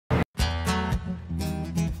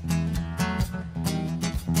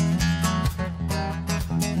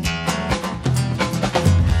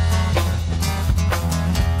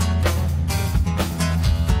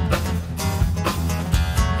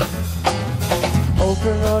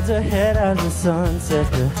Open roads ahead as the sun sets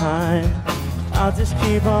behind. I'll just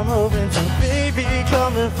keep on moving till baby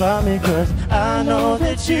come and find me, 'cause I know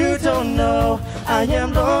that you don't know I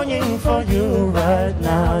am longing for you right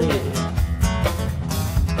now, yeah.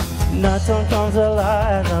 Night time comes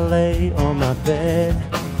alive, I lay on my bed.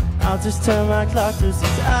 I'll just turn my clock to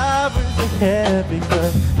 6 hours ahead,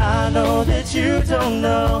 because I know that you don't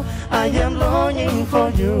know I am longing for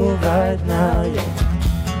you right now, yeah.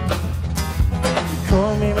 You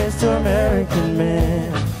call me Mr. American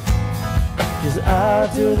Man, 'cause I'll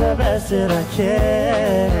do the best that I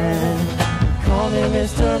can. You call me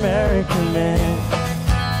Mr. American Man,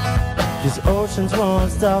 'cause oceans won't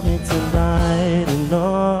stop me tonight, and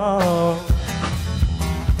no.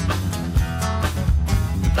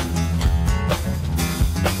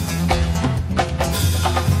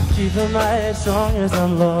 Keeping my head strong as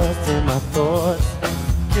I'm lost in my thoughts,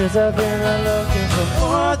 'cause I've been looking for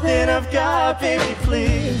more than I've got, baby,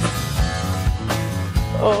 please.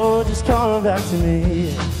 Oh, just come back to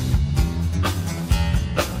me.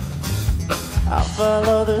 I'll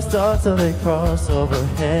follow the stars till they cross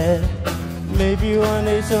overhead. Maybe one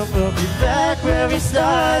day soon we'll be back where we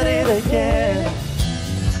started again.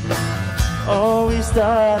 Oh, we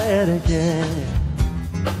started again.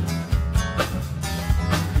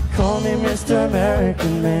 Call me Mr.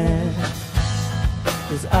 American Man,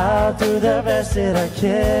 'cause I'll do the best that I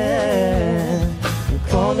can. You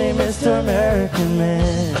call me Mr. American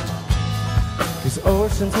Man, 'cause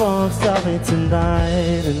oceans won't stop me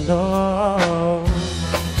tonight, and no.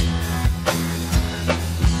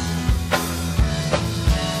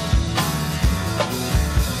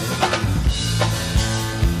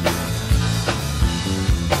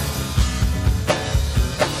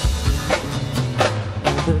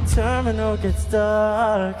 The terminal gets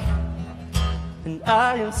dark, and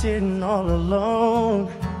I am sitting all alone.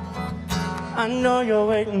 I know you're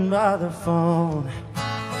waiting by the phone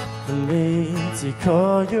for me to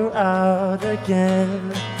call you out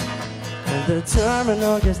again. And the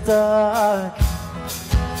terminal gets dark,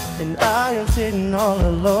 and I am sitting all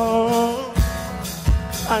alone.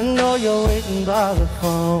 I know you're waiting by the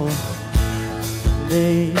phone for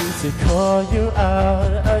me to call you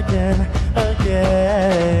out again.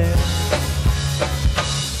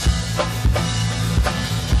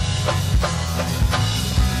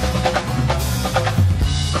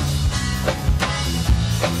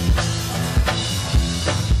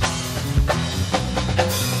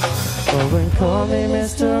 Oh, and call me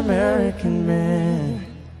Mr. American Man,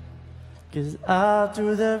 'cause I'll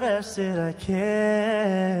do the best that I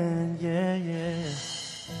can, yeah, yeah.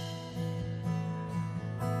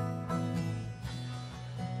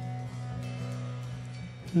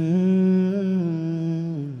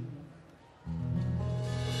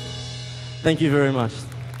 Thank you very much.